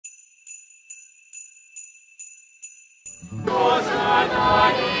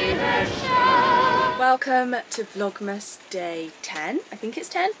Welcome to Vlogmas Day 10. I think it's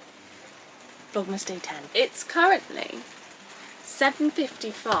 10. Vlogmas Day 10. It's currently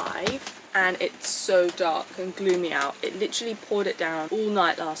 7:55 and it's so dark and gloomy out. It literally poured it down all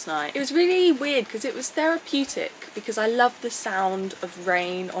night last night. It was really weird because it was therapeutic because I love the sound of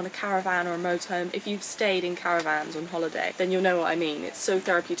rain on a caravan or a motorhome. If you've stayed in caravans on holiday, then you'll know what I mean. It's so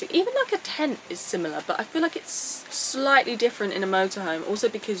therapeutic. Even like a tent is similar, but I feel like it's slightly different in a motorhome. Also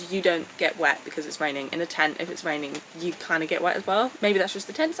because you don't get wet because it's raining. In a tent, if it's raining, you kind of get wet as well. Maybe that's just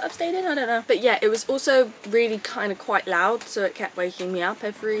the tents I've stayed in, I don't know. But yeah, it was also really kind of quite loud, so it kept waking me up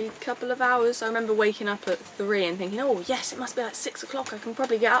every couple of hours. I remember waking up at 3 and thinking, oh yes, it must be like 6 o'clock, I can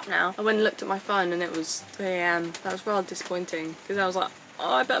probably get up now. I went and looked at my phone and it was 3 AM. That was rather disappointing because I was like,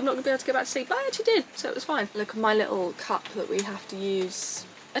 oh, I bet I'm not going to be able to go back to sleep. But I actually did, so it was fine. Look at my little cup that we have to use.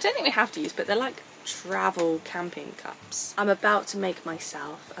 I don't think we have to use, but they're like travel camping cups. I'm about to make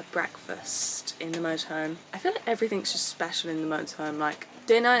myself a breakfast in the motorhome. I feel like everything's just special in the motorhome. Like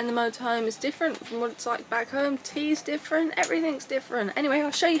dinner in the motorhome is different from what it's like back home. Tea's different, everything's different. Anyway, I'll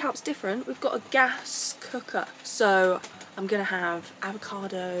show you how it's different. We've got a gas cooker. So I'm gonna have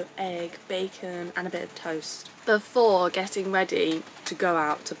avocado, egg, bacon and a bit of toast before getting ready to go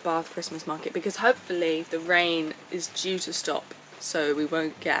out to Bath Christmas market, because hopefully the rain is due to stop so we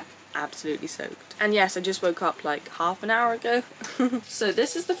won't get absolutely soaked. And yes, I just woke up like half an hour ago. So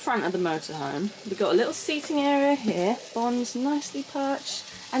this is the front of the motorhome. We've got a little seating area here, Bond's nicely perched,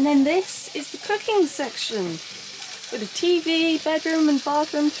 and then this is the cooking section with a TV, bedroom and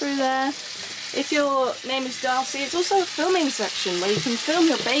bathroom through there. If your name is Darcy, it's also a filming section where you can film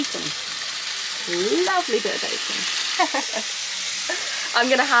your bacon. Lovely bit of bacon. I'm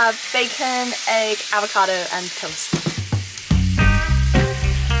gonna have bacon, egg, avocado and toast.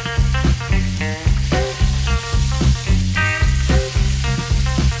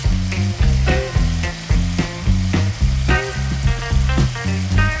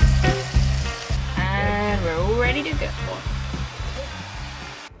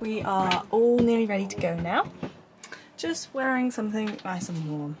 We are all nearly ready to go now. Just wearing something nice and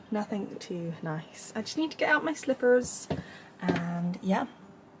warm. Nothing too nice. I just need to get out my slippers and yeah,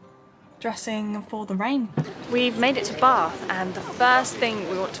 dressing for the rain. We've made it to Bath and the first thing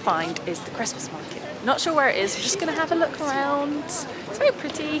we want to find is the Christmas market. Not sure where it is, we're just gonna have a look around. It's very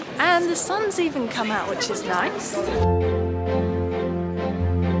pretty and the sun's even come out, which is nice.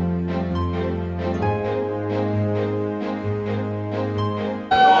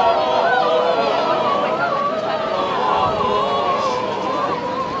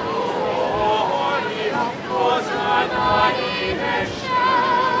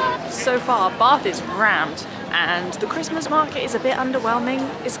 So far, Bath is rammed and the Christmas market is a bit underwhelming.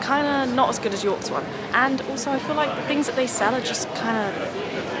 It's kind of not as good as York's one. And also I feel like the things that they sell are just kind of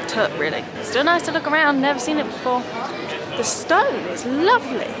tut, really. Still nice to look around, never seen it before. The stone is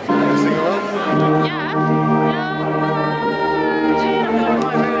lovely. Yeah.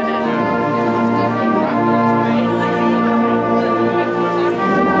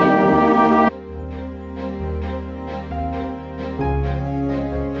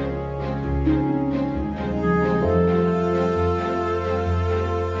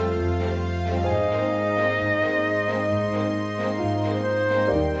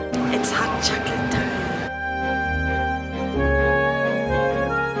 It's hot chocolate time.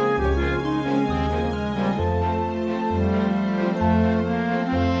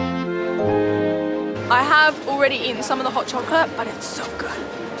 I have already eaten some of the hot chocolate, but it's so good.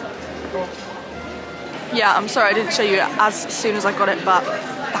 Yeah, I'm sorry I didn't show you it as soon as I got it, but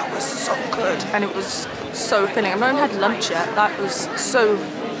that was so good and it was so filling. I've not even had lunch yet. That was so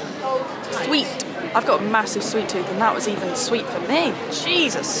sweet. I've got a massive sweet tooth and that was even sweet for me.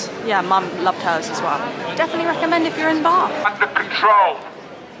 Jesus. Yeah, Mum loved hers as well. Definitely recommend if you're in Bath. Under control.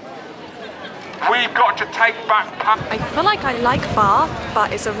 We've got to take back power. I feel like I like Bath,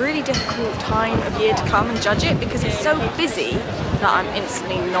 but it's a really difficult time of year to come and judge it because it's so busy that I'm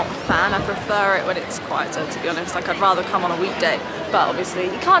instantly not a fan. I prefer it when it's quieter, to be honest. Like, I'd rather come on a weekday, but obviously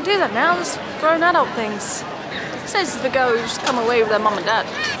you can't do that now. There's grown adult things. Says the girl who just come away with their mum and dad.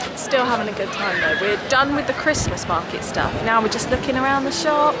 Still having a good time though. We're done with the Christmas market stuff. Now we're just looking around the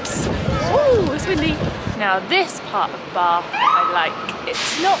shops. Ooh, it's windy. Now this part of Bath I like.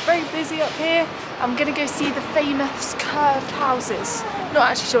 It's not very busy up here. I'm gonna go see the famous curved houses.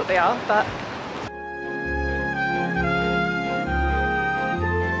 Not actually sure what they are, but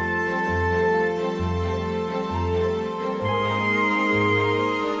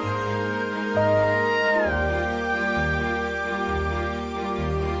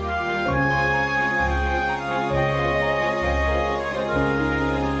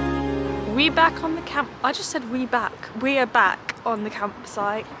We back on the camp. I just said we back. We are back on the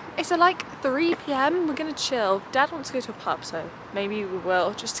campsite. It's like 3 p.m. We're gonna chill. Dad wants to go to a pub, so maybe we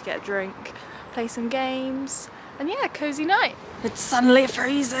will, just to get a drink, play some games, and yeah, cozy night. It's suddenly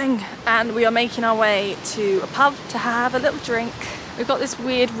freezing, and we are making our way to a pub to have a little drink. We've got this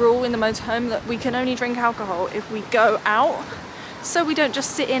weird rule in the motorhome that we can only drink alcohol if we go out, so we don't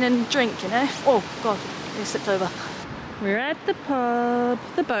just sit in and drink, you know? Oh God, I slipped over. We're at the pub,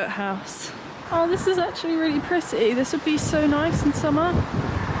 the boathouse. Oh, this is actually really pretty. This would be so nice in summer.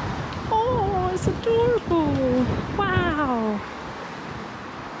 Oh, it's adorable. Wow.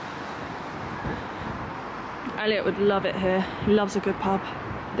 Elliot would love it here. He loves a good pub.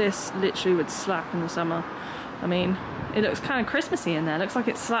 This literally would slap in the summer. I mean, it looks kind of Christmassy in there. It looks like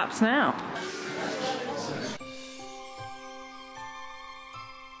it slaps now.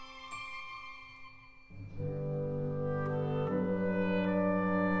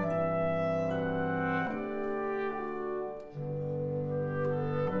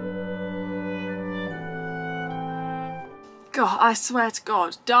 God, I swear to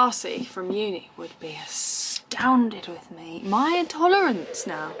God, Darcy from uni would be astounded with me. My intolerance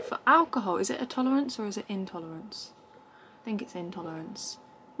now for alcohol. Is it a tolerance or is it intolerance? I think it's intolerance.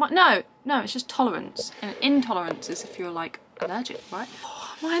 No, it's just tolerance. And intolerance is if you're like allergic, right?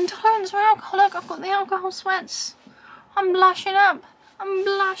 Oh, my intolerance for alcohol. Look, I've got the alcohol sweats. I'm blushing up. I'm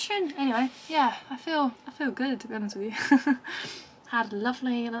blushing. Anyway, yeah, I feel good, to be honest with you. Had a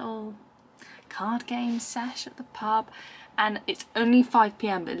lovely little card game sesh at the pub. And it's only 5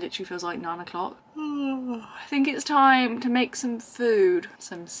 p.m, but it literally feels like 9 o'clock. I think it's time to make some food,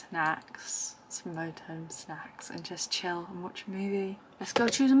 some snacks, some motorhome snacks, and just chill and watch a movie. Let's go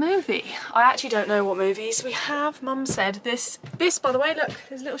choose a movie. I actually don't know what movies we have. Mum said this, by the way, look,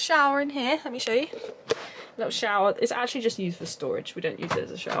 there's a little shower in here. Let me show you. Little shower. It's actually just used for storage. We don't use it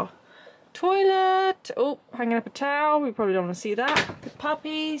as a shower. Toilet. Oh, hanging up a towel. We probably don't want to see that. The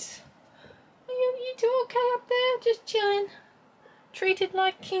puppies. You two okay up there? Just chilling. Treated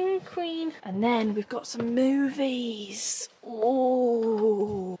like king, queen. And then we've got some movies.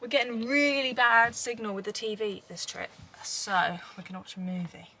 Oh, we're getting really bad signal with the TV this trip, so we can watch a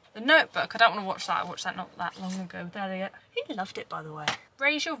movie. The Notebook, I don't want to watch that. I watched that not that long ago with Elliot. He loved it, by the way.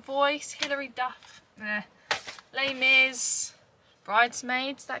 Raise Your Voice, Hilary Duff, Les Mis,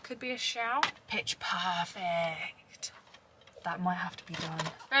 Bridesmaids, that could be a shout. Pitch Perfect. That might have to be done.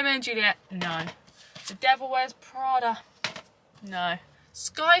 Romeo and Juliet, no. The Devil Wears Prada, no.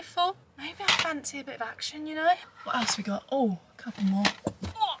 Skyfall, maybe I fancy a bit of action, you know? What else we got? Oh, a couple more.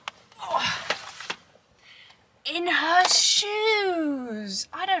 Oh. In Her Shoes.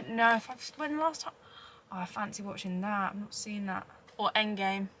 I don't know if when the last time. Oh, I fancy watching that. I'm not seeing that. Or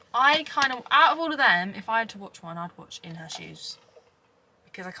Endgame. I kind of, out of all of them, if I had to watch one, I'd watch In Her Shoes.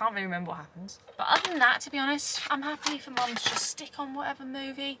 Because I can't really remember what happens. But other than that, to be honest, I'm happy for Mum to just stick on whatever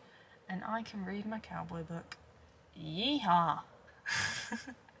movie and I can read my cowboy book. Yeehaw!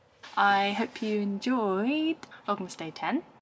 I hope you enjoyed Vlogmas Day 10.